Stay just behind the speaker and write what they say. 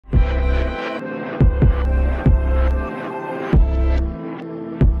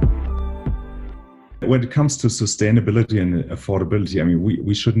when it comes to sustainability and affordability, I mean,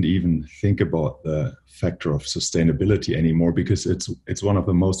 we shouldn't even think about the factor of sustainability anymore, because it's one of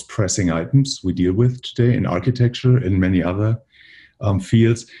the most pressing items we deal with today in architecture and many other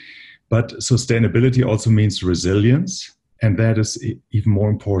fields. But sustainability also means resilience. And that is even more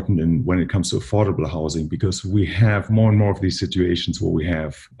important when it comes to affordable housing, because we have more and more of these situations where we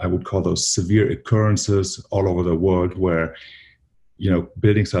have, I would call those severe occurrences all over the world, where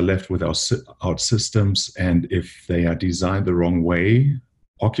buildings are left without systems, and if they are designed the wrong way,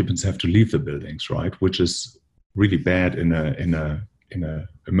 occupants have to leave the buildings, right? Which is really bad in a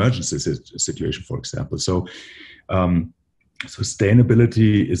emergency situation, for example. So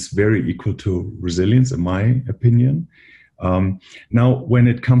sustainability is very equal to resilience, in my opinion. Now, when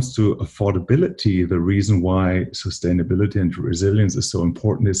it comes to affordability, the reason why sustainability and resilience is so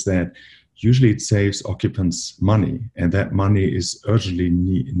important is that usually it saves occupants money, and that money is urgently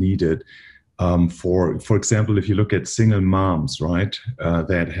needed. For example, if you look at single moms, right,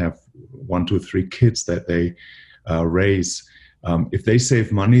 that have 1, 2, 3 kids that they raise, if they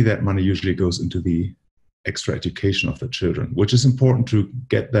save money, that money usually goes into the extra education of the children, which is important to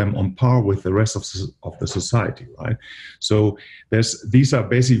get them on par with the rest of the society, right? So these are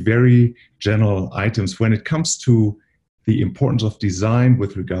basically very general items. When it comes to the importance of design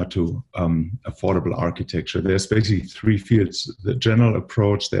with regard to affordable architecture, there's basically 3 fields: the general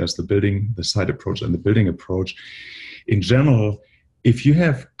approach, there's the site approach, and the building approach. In general, if you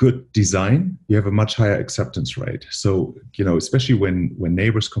have good design, you have a much higher acceptance rate. So, especially when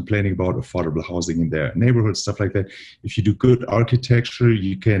neighbors complaining about affordable housing in their neighborhood, stuff like that, if you do good architecture,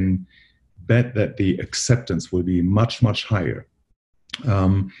 you can bet that the acceptance will be much, much higher.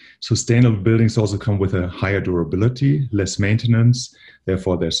 Sustainable buildings also come with a higher durability, less maintenance.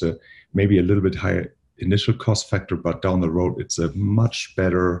 Therefore, there's maybe a little bit higher initial cost factor, but down the road, it's a much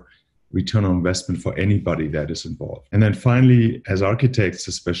better return on investment for anybody that is involved. And then finally, as architects,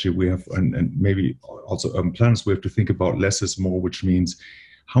 especially, we have, and maybe also urban planners, we have to think about less is more, which means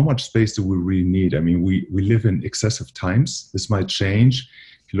how much space do we really need? I mean, we live in excessive times. This might change.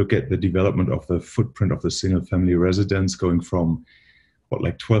 If you look at the development of the footprint of the single family residence, going from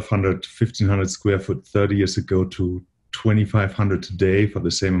 1,200, 1,500 square foot 30 years ago to 2,500 today for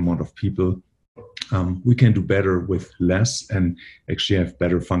the same amount of people. We can do better with less and actually have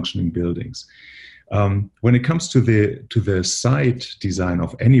better functioning buildings. When it comes to the site design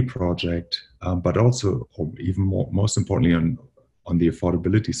of any project, but also, or even most importantly on the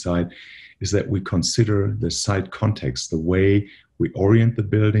affordability side, is that we consider the site context, the way we orient the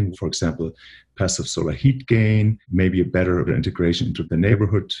building. For example, passive solar heat gain, maybe a better integration into the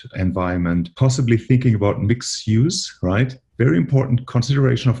neighborhood environment, possibly thinking about mixed use, right? Very important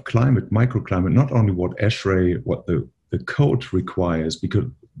consideration of climate, microclimate, not only what ASHRAE, what the code requires,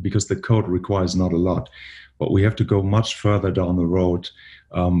 because the code requires not a lot, but we have to go much further down the road,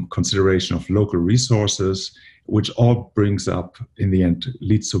 consideration of local resources, which all brings up, in the end,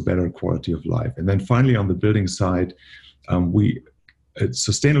 leads to better quality of life. And then finally, on the building side,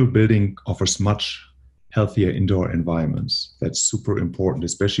 sustainable building offers much healthier indoor environments. That's super important,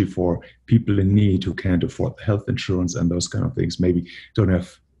 especially for people in need who can't afford health insurance and those kind of things, maybe don't have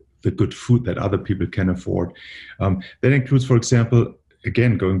the good food that other people can afford. That includes, for example,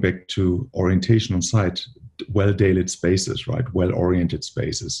 again, going back to orientation on site, well-daylit spaces, right? Well-oriented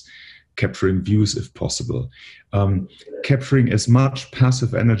spaces, capturing views if possible, capturing as much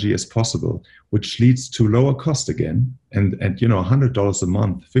passive energy as possible, which leads to lower cost again. And $100 a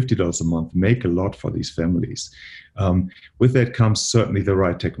month, $50 a month make a lot for these families. With that comes certainly the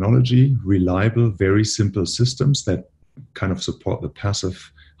right technology, reliable, very simple systems that kind of support the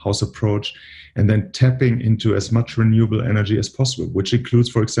passive house approach, and then tapping into as much renewable energy as possible, which includes,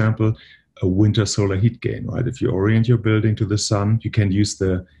 for example, a winter solar heat gain, right? If you orient your building to the sun, you can use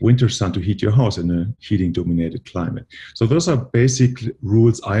the winter sun to heat your house in a heating-dominated climate. So those are basic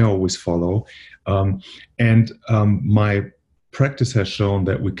rules I always follow. My practice has shown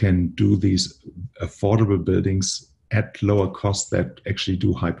that we can do these affordable buildings at lower cost that actually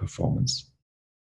do high performance.